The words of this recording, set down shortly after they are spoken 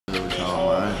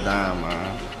time,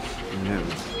 man.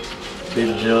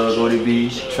 Big Jugg,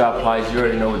 ODB, Trap Heights, you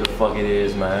already know what the fuck it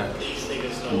is, man.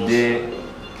 You did.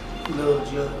 Lil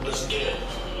Jugg.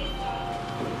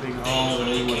 Big home,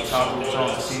 and we with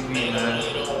TacoTalksTV, man.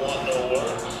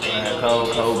 Man,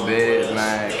 cold, big,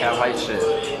 man. Trap Heights shit.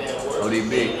 ODB.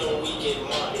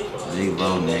 Big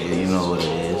Bo, nigga, you know what it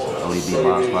is. ODB,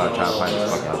 Box Spot, Trap Heights, the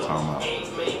fuck y'all talking about.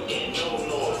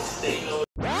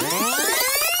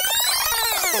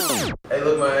 Hey,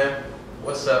 look, man.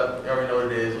 What's up? You already know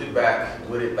what it is. We back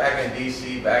with it. Back in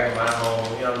DC, back in my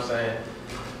home. You know what I'm saying?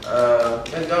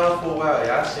 Been gone for a while.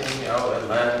 Y'all seen me out in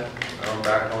Atlanta. I'm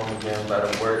back home again,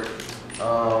 about to work.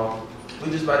 We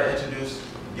just about to introduce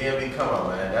DMV Come Up,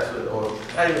 man. That's what, or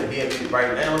not even DMV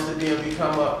right now. It's the DMV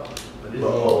Come Up. But this is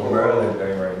more of a Maryland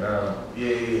thing right now.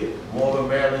 Yeah. More of a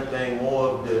Maryland thing. More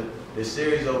of the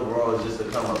series overall is just the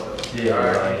Come Up, though. Yeah,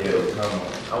 right. Yeah, Come Up.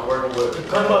 I'm working with The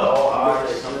Come Up. all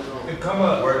artists. The Come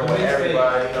Up. Working with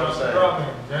everybody. You know what I'm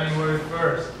saying? January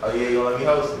 1st. Oh yeah, you gonna let me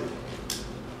host it?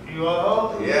 You all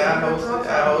host it? Yeah, I host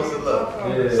it. Look.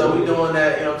 Yeah. So we doing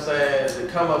that, you know what I'm saying?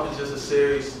 The Come Up is just a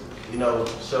series, you know,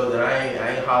 show that I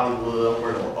ain't Hollywood. I'm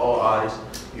working with all artists.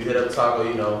 You hit up Taco,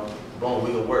 you know, boom,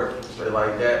 we can work. Straight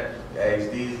like that. Ask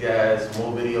these guys,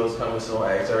 more videos coming soon.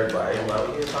 Ask everybody. I'm like,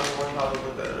 yeah, Taco, one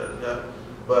Hollywood, da da da.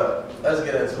 But let's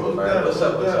get into it, man. What's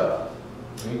up with y'all?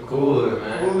 We cool,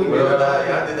 man.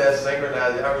 Y'all did that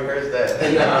synchronized. I rehearsed that.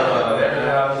 Ain't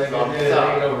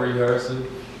no rehearsal.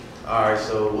 Alright,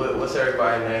 so what's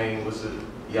everybody's name? What's it?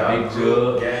 Y'all Big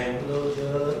Jugg. gang? Lil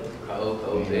Jugg.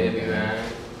 Cold, baby, man.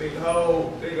 Big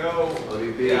Ho.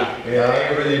 ODB. Yeah,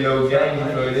 ain't really no gang, you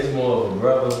know, it's more of a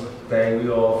brother thing. We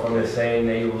all from the same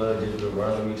neighborhood, just been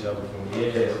running each other from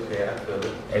years. Okay, I feel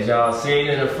it. As y'all seen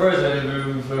in the first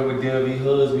interview, we feel with DMV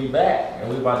Hoods, we back. And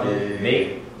we about to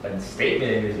make a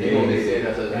statement in this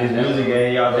music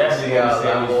game. Y'all definitely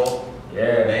gonna see.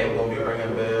 Yeah. Name gonna be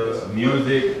ringing bells.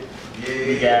 Music. Yeah.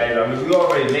 We got it. I mean, we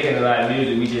already making a lot of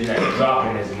music. We just not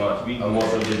dropping as much. We more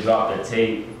so just dropped a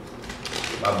tape.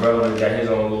 My brother got his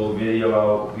own little video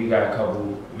out. We got a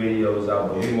couple videos out,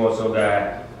 but we more so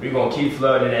got. We gonna keep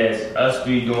flooding as us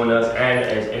three doing us and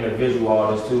as individual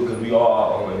artists too, cause we all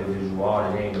our own individual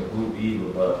artists. Ain't a group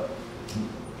either, but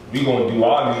we gonna do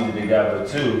our music together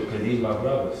too, cause these my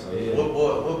brothers. So yeah. What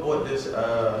brought this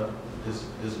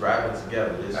rapping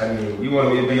together? I mean, you want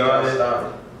me to be honest?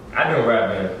 I've been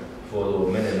rapping for a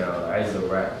little minute now. I used to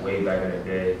rap way back in the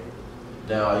day.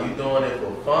 Now, are you doing it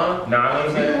for fun? Nah, I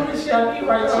mean, we doing this shit. I mean,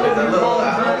 right now.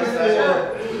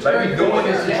 Like, we doing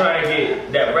this to try and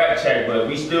get that rap check, but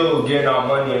we still getting our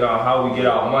money and how we get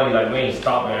our money. Like, we ain't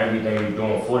stopping everything we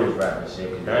doing for this rapping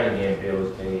shit, because I ain't getting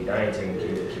bills paid. I ain't taking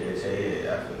care of the kids.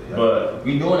 Yeah, I feel you. But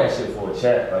we doing that shit for a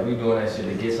check. Like, we doing that shit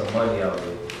to get some money out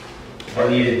there. I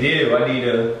need a deal. I need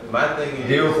a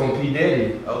deal from P.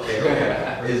 Diddy. Okay.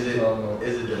 Is it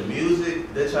the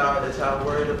music that y'all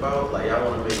worried about? Like y'all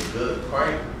want to make a good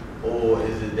prank, or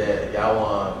is it that y'all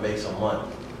want to make some money?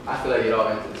 I feel like it all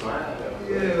intertwined.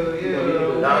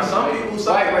 Yeah. Now some people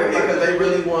separate because they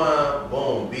really want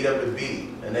boom beat up the beat,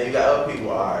 and then you got other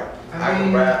people. All right, I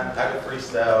can rap, I can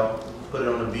freestyle, put it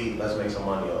on the beat. Let's make some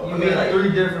money off. You mean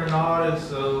 3 different artists,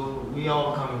 so we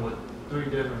all coming with 3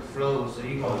 different flows, so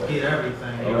you gonna get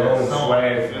everything in that song.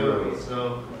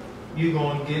 So you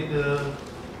gonna get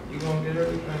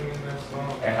everything in that song.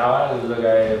 And how I look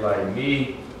at it is like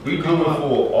me, we do it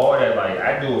for all that. Like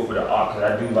I do it for the art, cause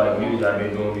I do like music. I've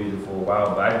been doing music for a while,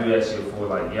 but I do that shit for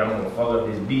like I'm gonna fuck up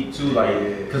this beat too.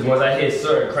 Like, cause once I hit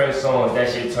certain crazy songs, that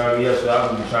shit turn me up. So I'm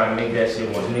gonna be trying to make that shit.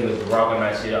 Once niggas rocking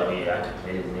that shit up, yeah, I can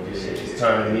play this nigga shit. It's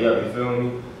turning me up. You feel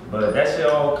me? But that shit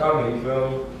all coming. You feel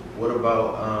me? What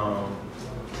about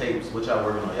tapes? What y'all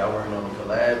working on? Y'all working on the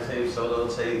collab tapes, solo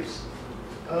tapes?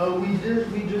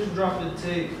 We just dropped a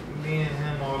tape, me and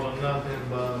him, All or Nothing,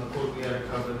 but of course we had a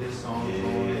couple of his songs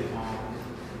on it.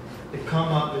 The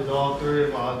Come Up is all 3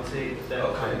 of our tapes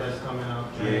that's coming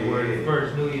out January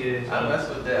 1st, New Year's. So. I mess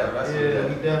with that.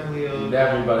 We definitely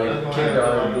everybody kick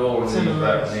out the door with these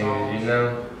rap niggas, you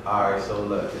know? Alright, so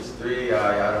look, it's 3 of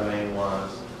y'all the main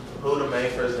ones. Who the main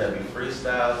person that be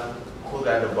freestyling? Who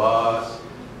got the bars?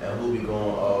 And who be going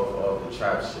off the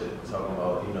trap shit, talking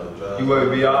about, you know, drugs. You want to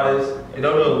be honest? And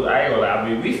don't know, I ain't gonna lie. I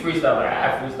mean, we freestyle, like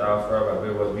I freestyle forever.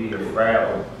 I was being a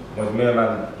rap. When me and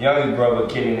my youngest brother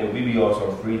kicking it, we be also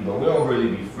free, but we don't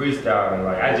really be freestyling.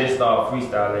 Like I just started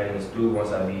freestyling in the studio once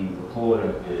I be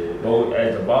recording. But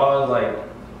as the bars, like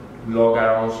we all got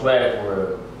our own swag for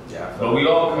real. Yeah. But we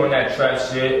all doing that trap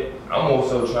shit. I'm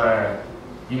also trying,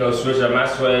 you know, switch up my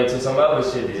swag to some other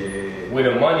shit. With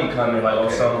the money coming, like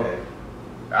on some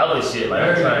other shit. Like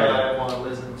I'm trying. Everybody want to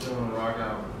listen to and rock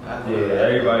out. Yeah,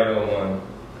 everybody don't want.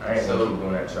 I I ain't gonna keep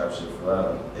doing that trap shit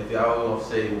forever. If y'all gonna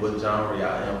say what genre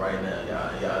y'all in right now,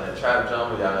 y'all in the trap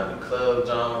genre, y'all in the club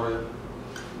genre,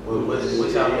 what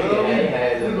y'all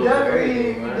mean? We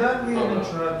definitely in the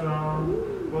trap genre,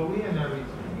 but we in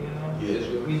everything, you know.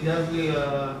 Yeah. We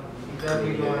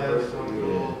definitely gonna have some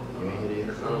little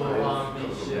R&B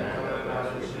shit coming out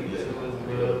of the shit too as well.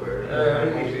 We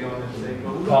gonna be on the tape,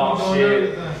 but we Pop gonna be shit.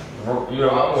 doing everything. You know,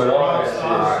 I'm with all that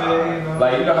shit.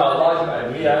 Like, you know how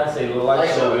Lil me, I say Lil Light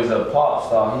Show is a pop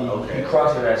star. He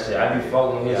crushing that shit. I be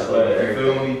fucking his swag, you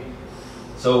feel me?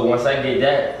 So once I get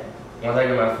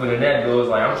my foot in that door, it's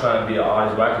like I'm trying to be an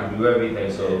artist where I can do everything.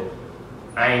 So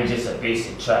I ain't just a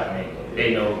basic trap nigga.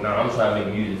 They know, I'm trying to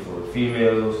make music for the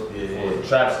females, for the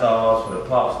trap stars, for the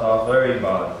pop stars, for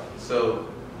everybody. So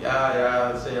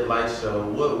y'all say a Light Show.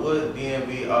 What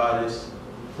DMV artists,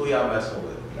 who y'all messing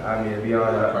with? I mean, to be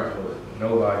honest,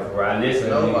 nobody. For I listen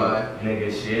to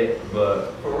nigga shit,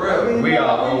 but for real, we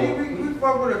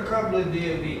fuck with a couple of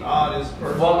DMV artists.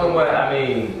 Fucking with, I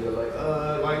mean,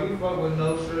 like we fuck with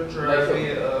No Strip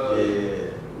Traffic.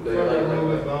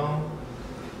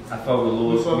 I fuck with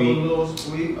Lil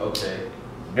Squeak. Okay.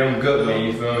 Them good, man,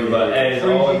 you feel me? But as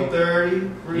all 30,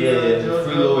 Free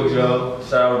Lil Jugg.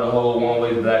 Shout out the whole One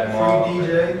Way Black Mom. Free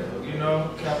DJ, you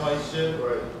know, cat like shit.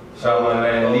 Right. Shout out my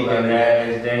man Leak and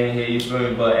Nash, they ain't here, you feel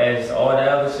me? But as all that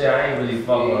other shit, I ain't really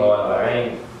fucking with all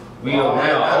that. We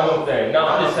our own thing. No,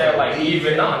 I'm just saying, like,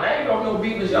 even, that ain't no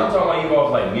beef and shit. I'm talking about even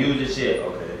off, like, music shit.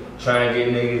 Okay. Try and get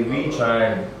niggas, we try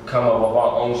and come up with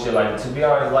our own shit, like, to be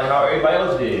honest, like how everybody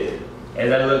else did.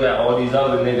 As I look at all these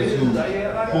other niggas who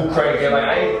crank it, like,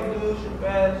 I ain't,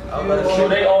 so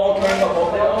they all came up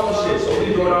on their own shit, so we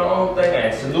doing our own thing,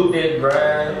 and salute their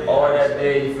grind, all that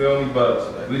day, you feel me,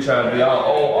 but we trying to be our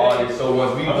own artists, so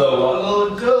once we blow up,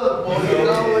 Lil Jugg, boy, you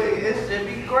know, it should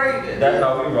be great. That's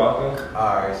how we rockin'.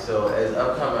 Alright, so as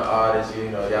upcoming artists, you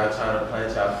know, y'all trying to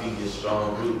plant y'all feet, get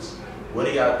strong roots, what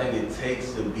do y'all think it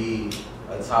takes to be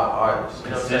a top artist?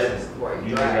 You know what I'm saying?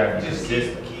 You just gotta be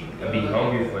consistent. And be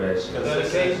hungry for that shit.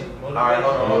 Dedication. Alright,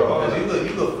 hold on. Because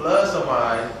you could flood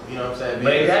somebody, you know what I'm saying?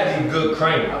 But it gotta be good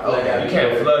crank. You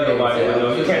can't flood nobody with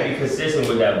no, you can't be consistent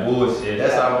with that bullshit.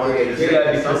 That's how I want you to say. You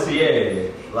gotta be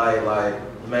consistent. Like,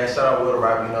 man, shout out Will the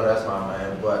Rapper, you know that's my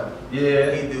man. But he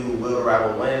do Will the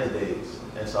Rapper Wednesdays.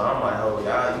 And so I'm like, oh,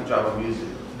 y'all, you dropping music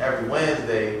every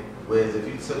Wednesday. Whereas if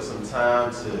you took some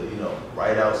time to, you know,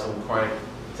 write out some crank,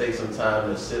 take some time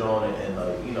to sit on it and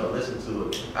you know, listen to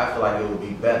it, I feel like it would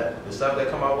be better. The stuff that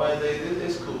come out Wednesdays,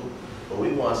 it's cool, but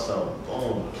we want some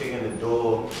boom, kicking the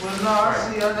door. Well, no, I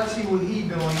see what he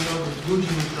doing. You know, the Gucci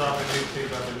was dropping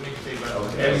mixtape after mixtape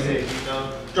after mixtape. You know,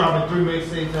 dropping 3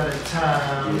 mixtapes at a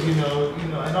time. You know,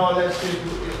 and all that shit.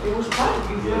 It was crank.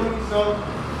 You feel me? So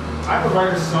I could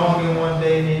write a song in one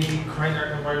day and it'd be crank. I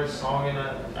can write a song in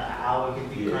an hour, it could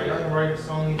be crank. I can write a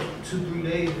song in 2-3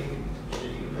 days and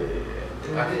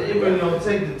it really don't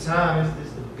take the time, it's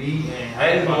just the beat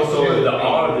and also the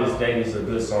artist thing is a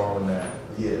good song now.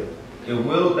 Yeah. It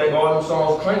will think all them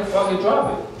songs crank, fucking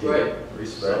drop it. Right.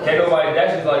 Respect. Can't nobody,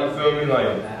 that's just like, you feel me, like,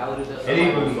 and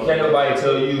even can't nobody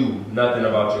tell you nothing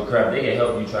about your craft. They can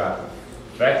help you try it.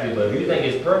 Factually, but if you think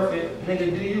it's perfect,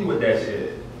 nigga, do you with that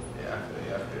shit. Yeah,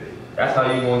 I feel you. That's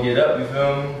how you gonna get up, you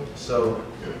feel me? So,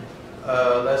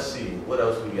 let's see, what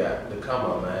else we got? The come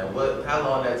up, man. How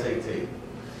long that take?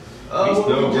 We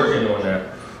still working on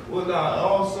that. Well,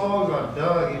 all songs are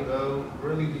done, you know.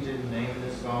 Really, we just name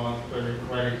the songs, put the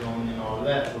credit on and all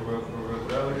that, for real.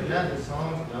 But other than that, the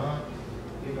song's done.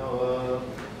 You know,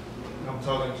 I'm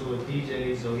talking to a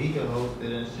DJ so he can host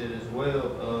it and shit as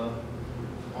well.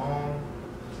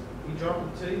 We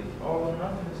dropped the tape, All or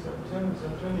Nothing in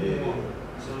September. Yeah.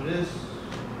 So this,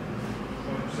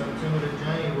 from September to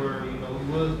January, you know, we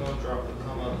was gonna drop the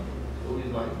come up. But we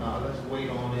was like, nah, let's wait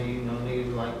on it. You know,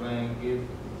 niggas like, man,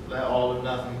 let All or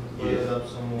Nothing put it up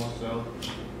some more. So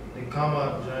they come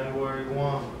up January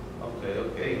 1.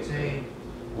 Okay. 18.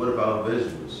 What about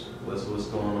visuals? What's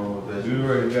going on with visuals? We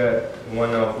already got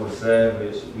one out for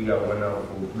Savage. We got one out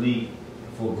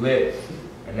for Glitz,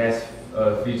 and that's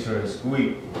featuring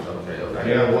Squeak. Okay.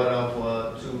 I got one out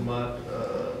for Too Much.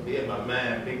 Me and my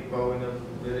man Bigg in the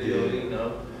video, you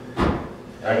know.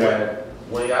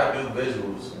 When y'all do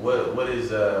visuals, what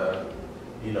is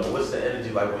you know, what's the energy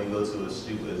like when you go to a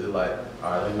studio? Is it like,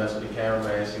 all right, let me mess with the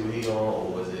cameraman, see what he on,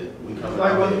 or is it we come?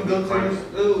 Like when we go to the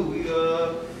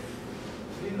studio,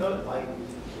 we you know, like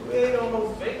we ain't on no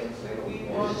fake shit. We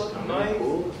want to look nice.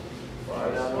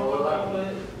 Right, I know a lot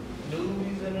of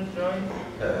newbies in the joint.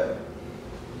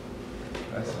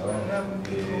 That's all.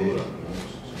 Yeah.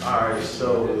 All right,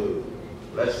 so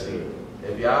let's see.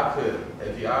 If y'all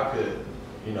could,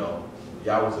 you know,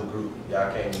 y'all was a group,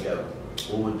 y'all came together,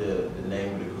 what would the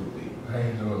name of the group be? I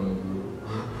ain't doing no group.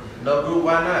 No group,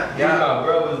 why not? Yeah, my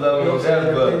brothers love me to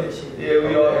death, but yeah,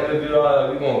 we all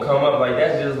individual. We gonna come up like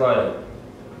that's just like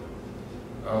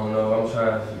I don't know. I'm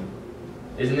trying to.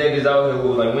 It's niggas out here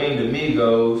who like we ain't the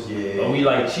Migos, but we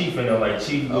like Chief and them, like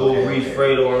Chief, Lil Reese,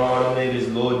 Fredo, and all them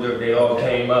niggas, Lil Durk. They all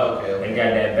came up and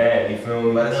got that bag. You feel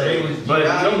me? But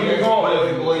don't get me wrong.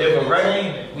 If a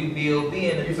record, we B.O.B.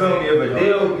 in it. You feel me? If a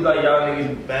deal, we like y'all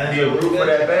niggas be a group for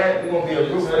that bag. We gonna be a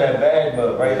group for that bag,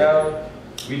 but right now.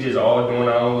 We just all doing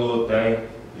our own little thing.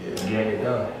 Yeah. Getting it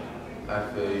done. I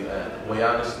feel you. When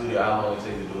y'all in the studio, how long it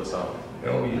take to do a song? It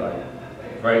don't be like,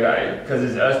 right, because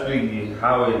it's us three,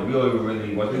 how it, we always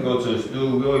really, once we go to the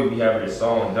studio, we always be having the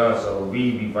song done, so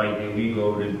we be right there, we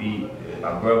go to the beat.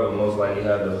 My brother most likely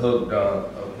have the hook done.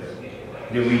 Okay.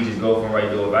 Then we just go from right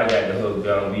there. If I got the hook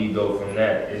done, we go from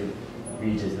that.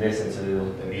 We just listen to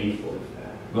the beat.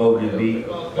 Go to the beat.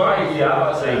 Probably, yeah, I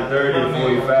would say 30 to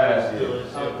 45.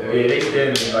 Yeah, they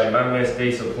standing like my man stay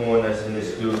supporting us in the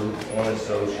studio on the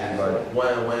social. Like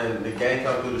when the gang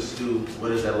come through the studio,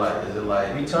 what is that like? Is it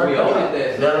like we turn up?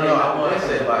 No. I want to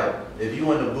say like if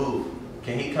you in the booth,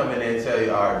 can he come in there and tell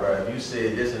you, all right, bro, if you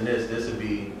said this and this, this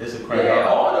would crank Yeah, out.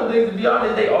 all them niggas, to be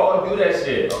honest, they all do that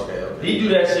shit. Okay. He do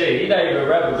that shit. He not even a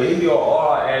rapper, but he be on all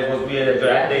our ass once we in that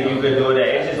joint. I think you could do that.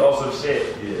 It's just awesome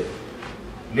shit. Yeah.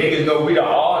 Niggas know we the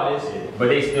artists, but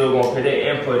they still gonna put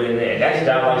their input in there. And that's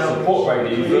down like support right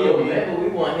there. You feel me? We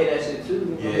want to hear that shit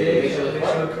too. Yeah.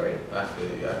 I feel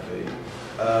you.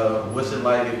 What's it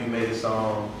like if you made a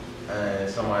song and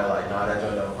somebody like, nah, that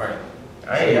joint don't crank? To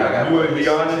be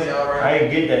honest, I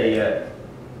ain't get that yet.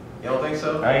 You don't think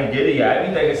so? I ain't get it yet. I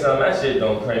be thinking something that shit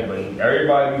don't crank, but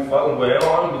everybody be fucking with it. I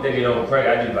don't be thinking it don't crank.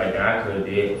 I just like, nah, I could've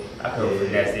did. I could've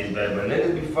finessed this better. But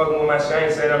niggas be fucking with my shit. I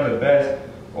ain't saying I'm the best.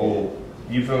 Oh,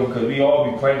 you feel me? Cause we all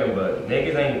be cranking, but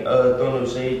niggas ain't throwing no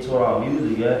shade to our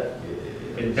music yet.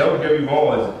 And don't get me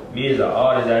wrong, me as an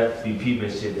artist, I be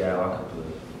peeping shit that I could put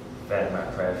fat my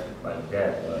craft like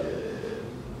that. But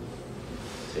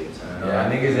take time. Yeah,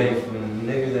 niggas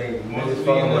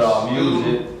fucking with our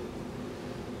music.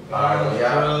 Alright,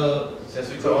 y'all, since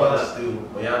we talking about the stew,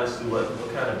 when y'all in the stew,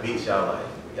 what kind of beats y'all like?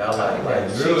 Y'all like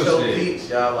real beats,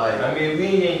 y'all like. I mean, we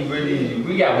ain't really,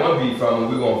 we got one beat from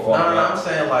them, we gonna fuck No, I'm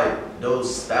saying like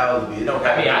those styles beats. I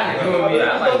like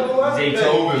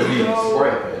Zaytoven beats.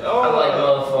 I like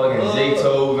motherfucking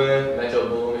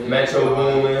Zaytoven, Metro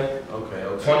Boomin, okay.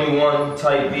 21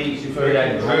 type beats, you feel me?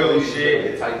 That drill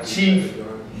shit, Chief,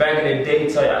 back in the day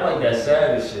type, I like that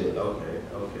savage shit. Okay.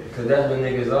 Cause that's what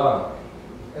niggas are.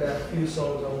 I got a few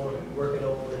songs I want working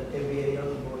on with NBA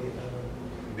Youngboy.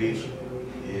 Beats?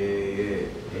 Yeah.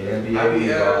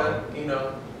 NBA you know,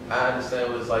 I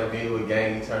understand what it's like being with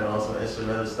gang, you turn on some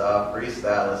instrumental stuff,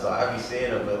 freestyling, so I be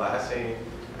seeing them, but like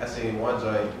I seen one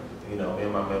joint, you know, me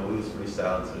and my man, we was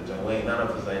freestyling to the joint. None of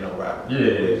us ain't no rapper.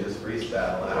 Yeah. We was just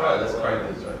freestyling, like, all right, let's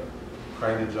crank this joint.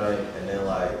 Crank the joint, and then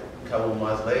like a couple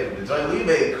months later, the joint we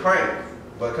made crank,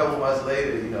 but a couple months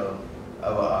later, you know,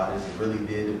 other artists really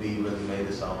did the beat, really made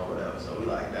the song or whatever. So we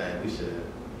like, dang, we should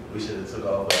have took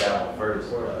off with that one first.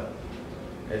 But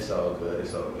it's all good.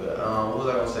 What was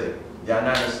I gonna say? Y'all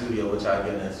not in the studio, what y'all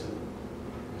getting into?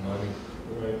 Money.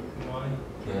 Money.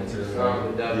 Get into the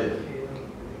song.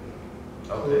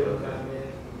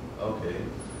 Okay.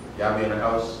 Y'all be in the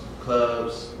house,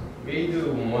 clubs. We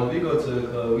do. Once we go to the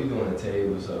club, we doing a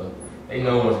table, so they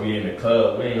know once we in the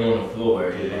club, we ain't on the floor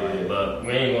every night. But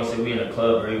we ain't gonna say we in the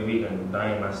club every week and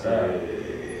dying my style. Yeah,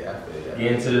 I feel that.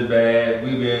 Get into the bag.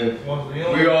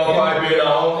 We all probably be in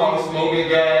our own house smoking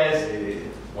gas.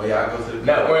 When y'all go to the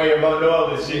not worrying about no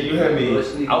other shit. You hear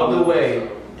me? Out the way.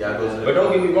 Y'all go to the But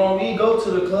don't get me wrong, we go to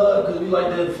the club because we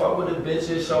like to fuck with the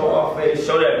bitches, show our face,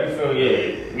 show that we feel,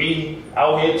 yeah, we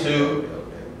out here too.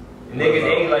 Okay. Niggas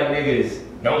ain't like niggas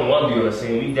don't want to be on the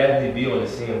scene. We definitely be on the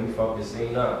scene. We fuck the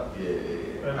scene up.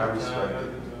 Yeah, I respect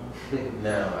it.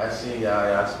 Now, I see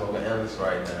y'all smoking endless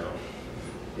right now.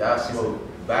 Y'all smoke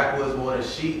backwards more than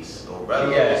sheets or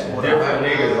regulars more than different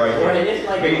niggas right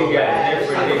there. We got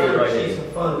different niggas right there.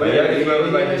 My youngest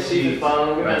brother like the sheets. My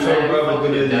twin brother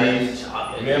do the leaves.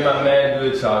 Me and my man do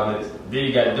the chocolates. Then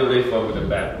you got they fuck with the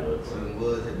backwoods. When the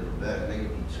woods hit the back, nigga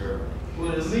be chirping.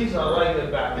 Well, at least I like the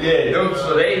back. Yeah, them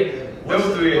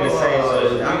three in the same. So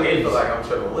I feel like I'm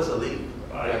tripping. What's a leaf?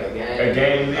 Like a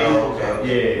game leaf. Oh,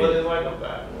 okay. Yeah. What is like a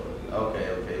backwood? Okay.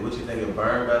 What you think it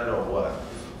burn better or what?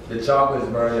 The chocolates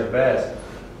burn the best.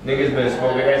 Niggas been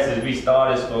smoking that since we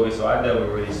started smoking, so I never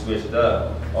really switched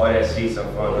up. All that sheets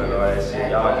and fun and all that shit,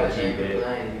 y'all can keep it.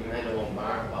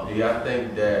 Do y'all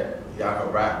think that y'all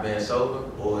can rap being sober,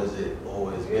 or is it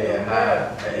being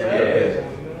high?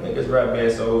 niggas rap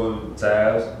band so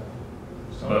styles.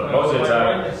 But most of the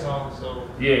time,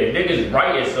 yeah, niggas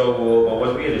write it so well, but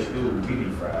once we in the studio, we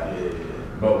be fried. Yeah.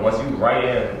 But once you write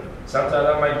in, sometimes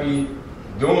I might be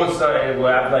doing something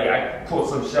where I pull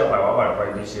some shit like, oh, I'm about to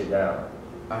write this shit down.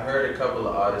 I heard a couple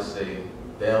of artists say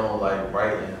they don't like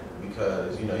writing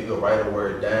because, you know, you can write a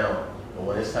word down, but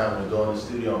when it's time to go in the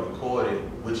studio and record it,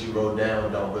 what you wrote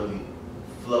down don't really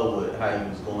flow with how you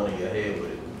was going in your head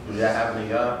with it. Did that happen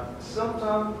to y'all?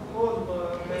 Sometimes, of course,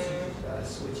 but man, You gotta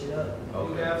switch it up.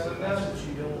 you have some That's that's what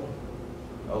you doing.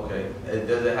 Okay.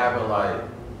 Does it happen like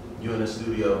you in the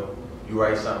studio, you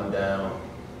write something down,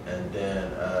 and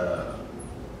then,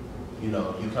 you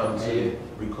know, you come to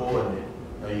recording it,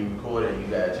 and you record it, and you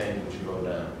gotta change what you wrote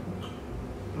down?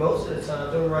 Most of the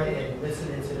time, I'm writing,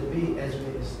 listening to the beat as we're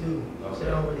in the studio. So Okay.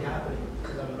 it don't really happen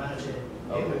because I'm imagining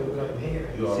what I'm hearing.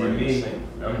 You See already me, sing.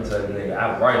 I'm the type of nigga,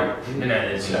 I write, then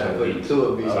I listen to a beat. To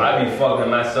a beat. So I be fucking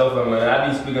myself up, man. I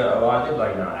be speaking a lot, they be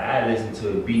like, nah, I listen to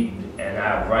a beat and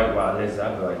I write while I listen.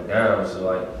 I be like, damn, so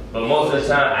like, but most of the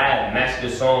time I match the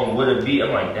song with a beat.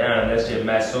 I'm like, damn, that shit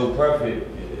matched so perfect.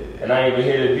 And I didn't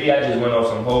even hear the beat, I just went off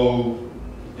some whole.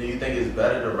 Do you think it's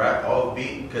better to rap off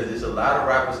beat? Because there's a lot of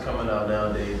rappers coming out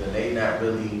nowadays and they not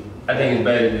really. I think it's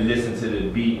better to listen to the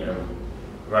beat and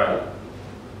right.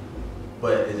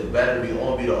 But is it better to be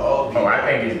on beat or off beat? Oh, I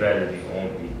think it's better to be on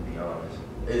beat, to be honest.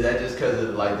 Is that just because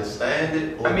of like the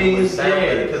standard? Or I mean, do it sound yeah.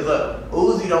 better? Because look,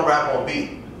 Uzi don't rap on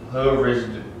beat. Hood Rich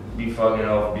be fucking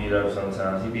off beat up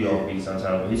sometimes. He be off beat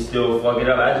sometimes, but he still fuck it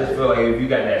up. I just feel like if you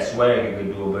got that swag, you can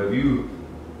do it. But if you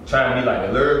trying to be like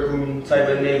a lyrical type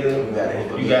of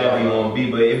nigga, you gotta be on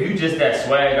beat. But if you just that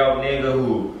swag out nigga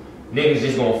who niggas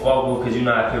just gonna fuck with because you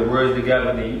know how to put words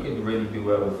together, then you can really do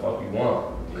whatever the fuck you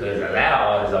want. Because a lot of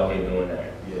artists out here doing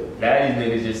that. Yeah. A lot of these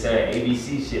niggas just saying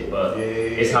ABC shit, but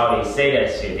it's how they say that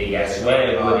shit. They got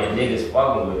swag with it and niggas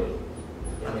fucking with it.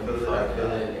 I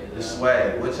feel it. The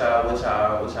swag, what y'all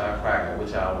cracking, what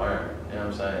y'all wearing, you know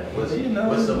what I'm saying?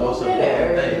 What's the most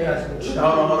important thing?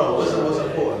 Hold on, what's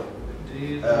important?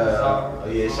 Oh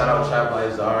yeah, shout out Trap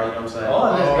like Zara, you know what I'm saying?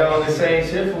 All this got on the same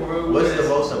shit for real. What's the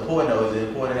most important though? Is it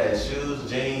important to have shoes,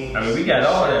 jeans? I mean, we got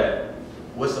all that.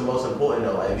 What's the most important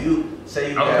though? Like if you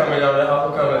say you I'm coming out of the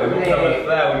house, if you coming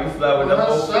flat, when you flat with the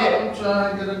whole fit. I'm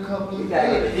trying to get a couple of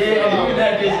Yeah, you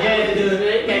not just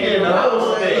getting the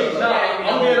whole thing. No,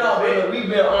 I'm being on, man. We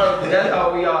been on, that's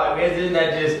how we are. Man. It's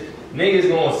not just niggas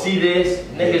gonna see this,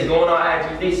 niggas going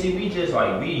on IG. They see we just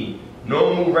like we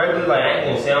normal, regular. Like I ain't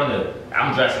gonna say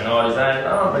I'm dressing all this.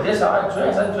 No, but this how I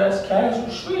dress. I dress casual,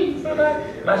 street. You feel me?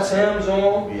 My Tim's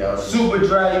on, super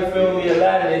dry. You feel me? A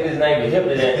lot of niggas not even hip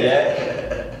to that.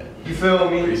 You feel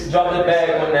me? Drop the bag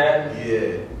on that.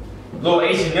 Yeah. Little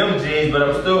H&M jeans, but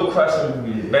I'm still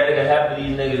crushing better than half of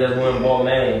these niggas that's wearing ball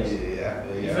mains. Yeah.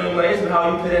 You feel me? It's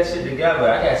how you put that shit together.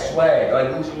 I got swag, like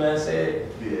Gucci Man said.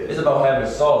 Yeah. It's about having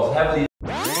sauce. Half of these.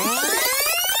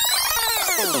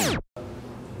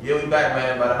 Yeah, we back,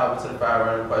 man. About to hop into the 5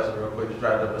 random question real quick. Just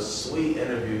dropped up a sweet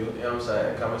interview, you know what I'm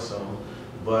saying? Coming soon.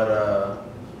 But,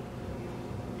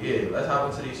 yeah, let's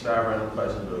hop into these 5 random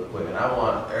questions real quick. And I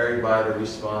want everybody to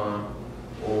respond,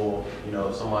 or, you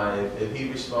know, somebody, if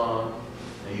he respond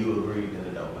and you agree, then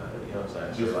it don't matter. You know what I'm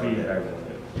saying? Just Shit like feedback that.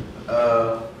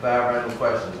 on it. 5 random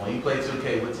questions. When you play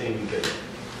 2K, what team you pick?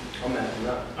 I'm acting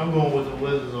up. I'm going with the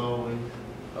Wizards always.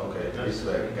 Okay,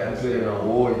 respect. Got I'm to picking the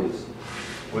Warriors.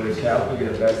 With the Cal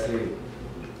picking the best team.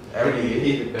 Every year.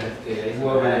 He's the best kid.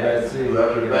 Whoever the best team.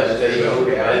 Whoever the best team.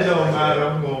 It don't matter,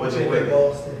 I'm going What with you the pick?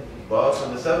 Boston. Boston,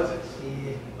 the Celtics.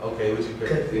 Yeah. Okay, what you pick?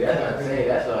 See, that's what I'm saying.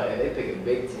 That's why if they pick a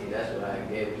big team, that's what I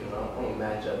give you. I'm a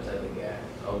matchup type of guy.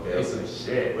 Okay, They some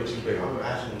shit. what you pick?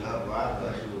 actually not right,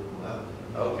 actually.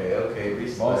 Okay,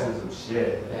 respect. Boston some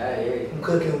shit. Yeah, I hear you. I'm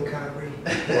cooking with Kyrie.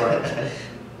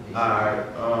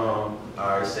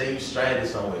 Alright, say you stranded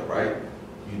somewhere, right?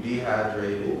 You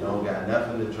dehydrated, don't got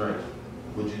nothing to drink.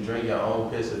 Would you drink your own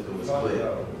piss if it was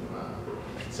clear?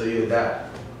 So you'd die.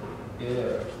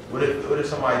 Yeah. What if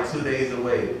somebody 2 days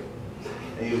away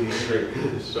and you'll be straight?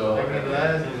 So I can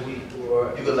last a week.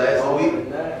 You could last a week?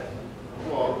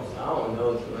 Well, I don't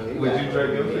know. Would you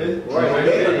drink your piss?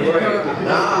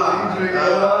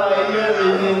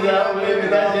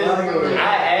 I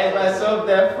asked myself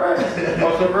that first.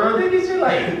 On some real niggas, you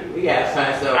like. We gotta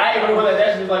find something. I ain't gonna let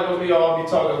that's just like when we all be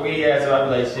talking weed ass, so I be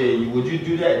like, shit, would you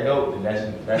do that? Nope, then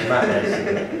that's my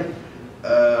answer.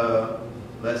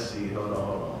 Let's see, hold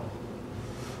on.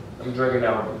 I'm drinking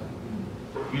out.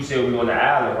 You said we on the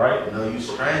island, right? No, you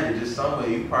stranded just somewhere.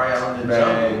 You probably out in the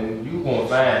jungle. Man, you gonna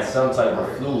find some type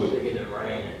of fluid. Look at the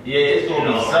rain. Yeah, it's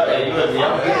gonna be something. You gonna be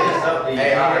getting something.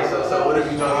 Hey, alright, so what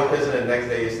if you drunk your piss and the next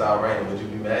day it start raining? Would you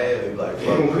be mad. We be like,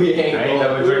 fuck. We ain't I ain't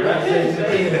never drink that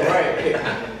shit. Right.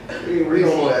 We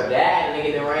almost died,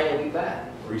 nigga, then right and we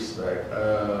back. Respect.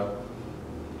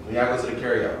 When y'all go to the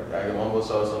carryout, y'all get mumbo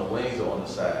sauce on the wings or on the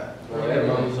side? I got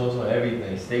mumbo sauce on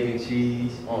everything. Steak and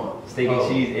cheese. Steak and Oh.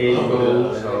 cheese, egg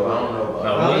rolls. So I don't know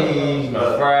about My wings,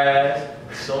 my fries.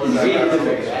 As soon as I got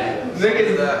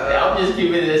Niggas, I'm just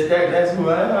keeping it a stack. That's who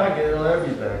I am. I get it on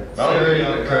everything. I don't really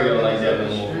eat the curry like that no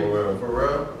more, for real. For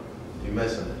real? You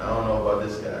missing it. I don't know about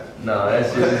this guy. Nah, that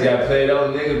shit just got played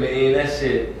out. Nigga been eating that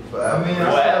shit. But I mean,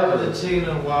 I started with the chicken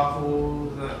and waffles.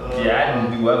 Yeah, I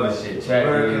didn't do other shit. Track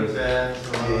American wings. Bass.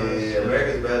 yeah,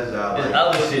 America's Best job. There's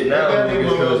other shit now,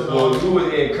 niggas, cause boy, you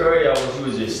was in curry out when you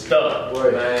was just stuck.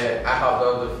 Man, I hopped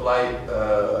off the flight,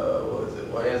 what was it,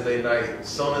 Wednesday night. As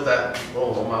soon as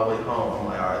boom, on my way home, I'm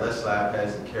like, all right, let's slide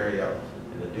past the carry out.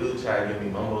 And the dude tried to give me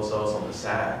mumbo sauce on the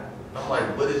side. I'm like,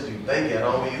 what is you thinking,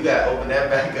 homie? You gotta open that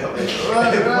back up and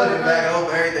put it back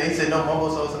over everything. He said, no mumbo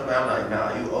sauce in the back. I'm like,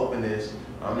 nah, you open this,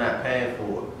 I'm not paying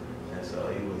for it. And so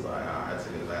he was like, all right, I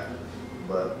took it back.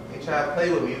 But he tried to play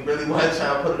with me. He really wasn't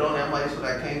trying to put it on that much when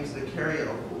I came to the carry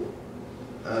out pool.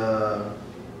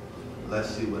 Let's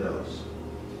see what else.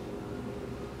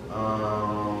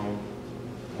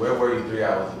 Where were you 3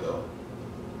 hours ago?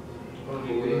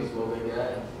 ODB smoking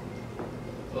gas.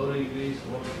 ODB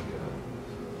smoking gas.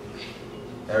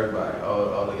 Everybody,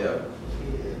 all together.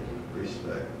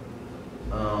 Respect.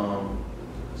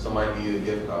 Somebody give you a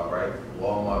gift card, right?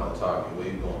 Walmart or Target, where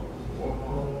you going?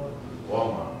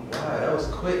 Walmart. Wow, that was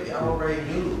quick. Y'all already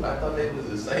knew. I thought they was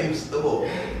the same store.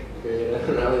 Yeah, I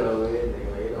don't know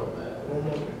anything. Like, it don't matter. One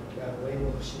more. Got way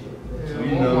more shit. So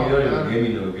you know, you don't even give me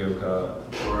no gift card.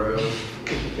 For real.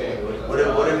 You can't go to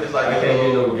What if it's like I can't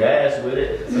get no gas with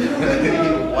it.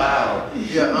 wow.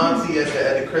 Your auntie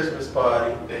at the Christmas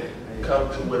party come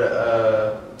through with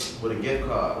a gift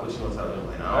card. What you gonna tell them?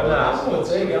 Like, I'm gonna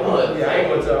take it. I ain't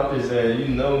gonna tell. I'm just saying, you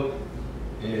know,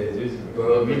 yeah, just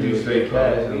we do straight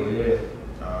cash over here.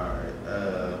 Alright.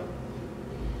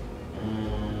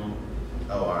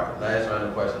 All right. Last round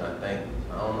of question, I think.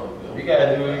 I don't know if You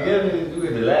gotta do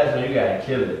it. The last one, you gotta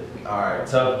kill it. Alright.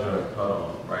 Tough joint. Hold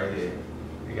on, right here.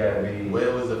 You gotta be.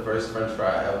 Where was the first French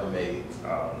fry ever made?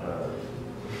 Oh no.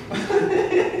 I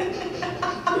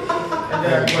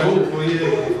got a question for you.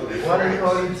 Why do you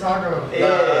call you Taco?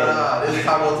 Nah, this is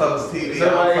TacoTalksTV.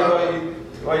 Somebody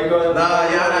why you going? Nah,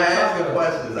 y'all not asking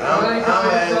questions. I'm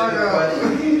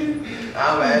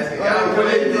asking.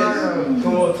 Y'all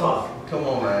Come on, talk. Come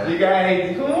on, man. You gotta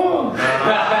hate. Come on.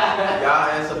 Y'all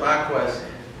answer my question.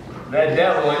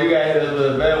 That one, you gotta hit a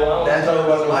little bad one. That's what it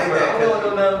was like that. I don't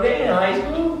know nothing. We ain't in high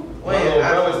school. My little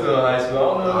brother's still in high school. I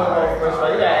don't know nothing about first fry.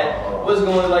 You got what's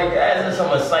going like? Add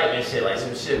some excitement shit, like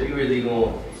some shit we really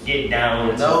gonna get down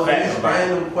into. No, facts these about.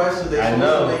 random questions that I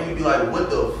know. make you be like, what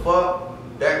the fuck?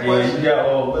 That Yeah, question. you got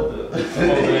all what the. I'm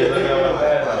over here looking at my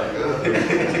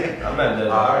bad. I'm not that.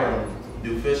 Alright.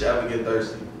 Do fish ever get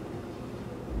thirsty?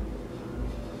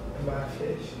 Am I a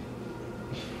fish?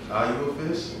 Are you a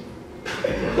fish?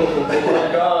 Oh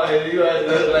my God, you guys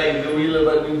look like, do we look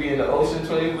like we be in the ocean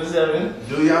 24/7?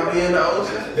 Do y'all be in the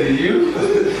ocean? Do you?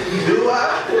 Do I?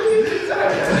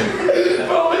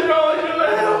 Bro, what's wrong with you,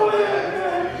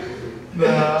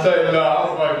 man? Nah. Say no, I'm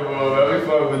fucking with man. We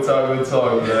fucking with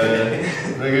talk, man.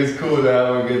 Nigga, it's cool to have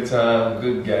a good time,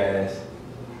 good gas.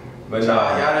 But Y'all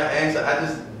nah, done answer. I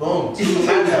just boom. 2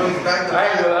 times back to I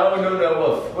back. don't know that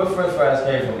what French fries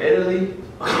came from? Italy?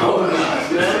 Oh, no.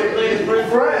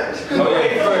 French. Oh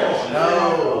yeah, French.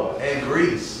 No, and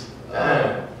Greece.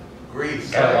 Damn. Greece.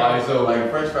 That's why it's so like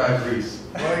French fry Greece.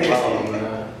 Oh,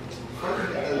 man.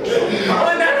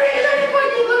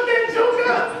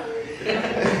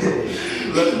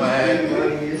 Look, man.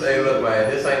 Hey, look, man.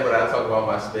 This ain't what I talk about in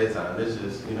my spare time. This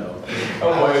is, you know.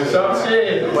 Oh my God, some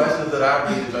shit. Questions that I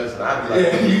read the joints and I be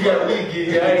like, Yeah, you got me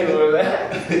get I ain't doing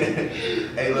that.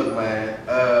 hey, look, man.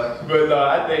 But no,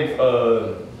 I think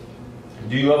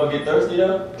do you ever get thirsty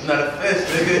though? I'm not a fish,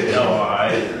 nigga. No,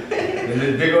 alright.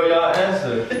 Then dig on y'all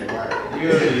answer. You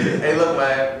hear me? Hey, look,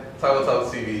 man.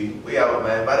 TacoTalksTV. We out,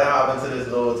 man. By the time I hop into this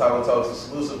little Taco Talks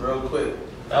exclusive real quick.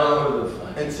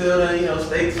 Until then, you know,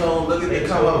 stay tuned. Look at the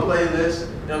come up playlist. You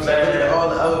know what I'm saying? Look at all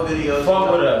the other videos.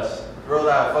 Fuck with us. Real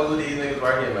live. Fuck with these niggas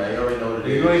right here, man. You already know what it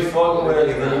If is. you ain't fucking with us,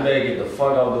 then you better get the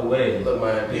fuck out of the way. Look,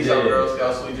 man. Peace out, girls.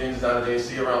 Y'all sweet dreams down the dreams.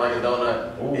 See you around like a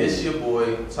donut. Ooh. It's your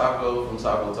boy, Taco from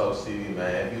TacoTalksTV,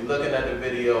 man. If you're looking at the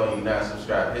video and you're not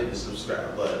subscribed, hit the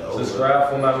subscribe button. Over. Subscribe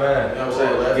for my man. You know what I'm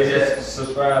saying? Let's Get just that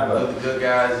subscribe look button. the good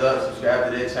guys up. Subscribe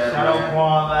to their channel, Shout out man.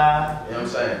 Quan Live. You know what I'm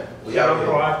saying? We Shout out out here.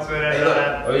 Quan Twitter. Hey, look.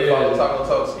 Oh yeah. Follow Taco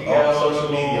Talks You all got social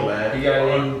media, man. You got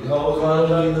any hoes on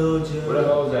there? What the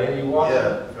hoes at? Any walk?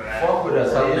 Yeah. Fuck with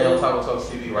us. Tell me on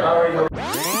TacoTalksTV right I already know.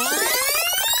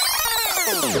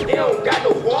 They don't got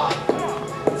no walk.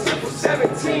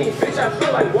 17, bitch, I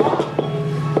feel like walk.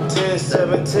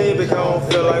 10-17, but I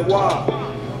don't feel like walk.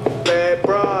 Bad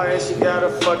bra and she got a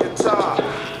fucking top.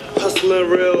 Hustling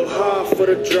real hard for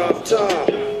the drop top.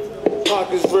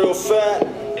 Pockets real fat,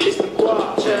 it's the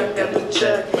block. Check after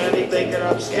check, man, they thinking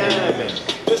I'm scamming.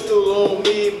 Pistol on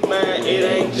me, man, it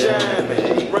ain't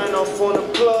jamming. Ran off on the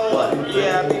plug,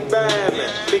 yeah, I be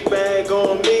bamming. Big bag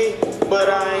on me, but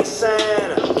I ain't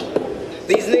Santa.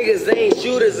 These niggas ain't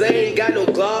shooters, they ain't got no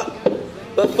Glock.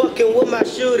 But fucking with my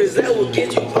shooters, that will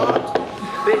get you popped.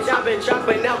 Bitch, I been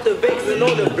chopping out the vixen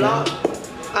on the block.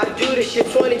 I do this shit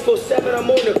 24/7, I'm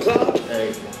on the clock.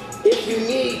 If you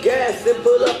need gas, then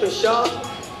pull up and shop.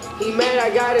 He mad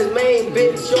I got his main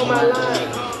bitch on my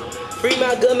line. Free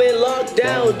my gunman locked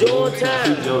down, doing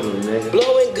time.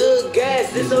 Blowing good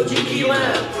gas, this OG key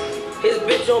line. His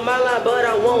bitch on my line, but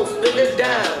I won't spend a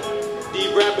dime.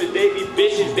 These rappers, they be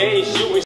bitches, they ain't shooting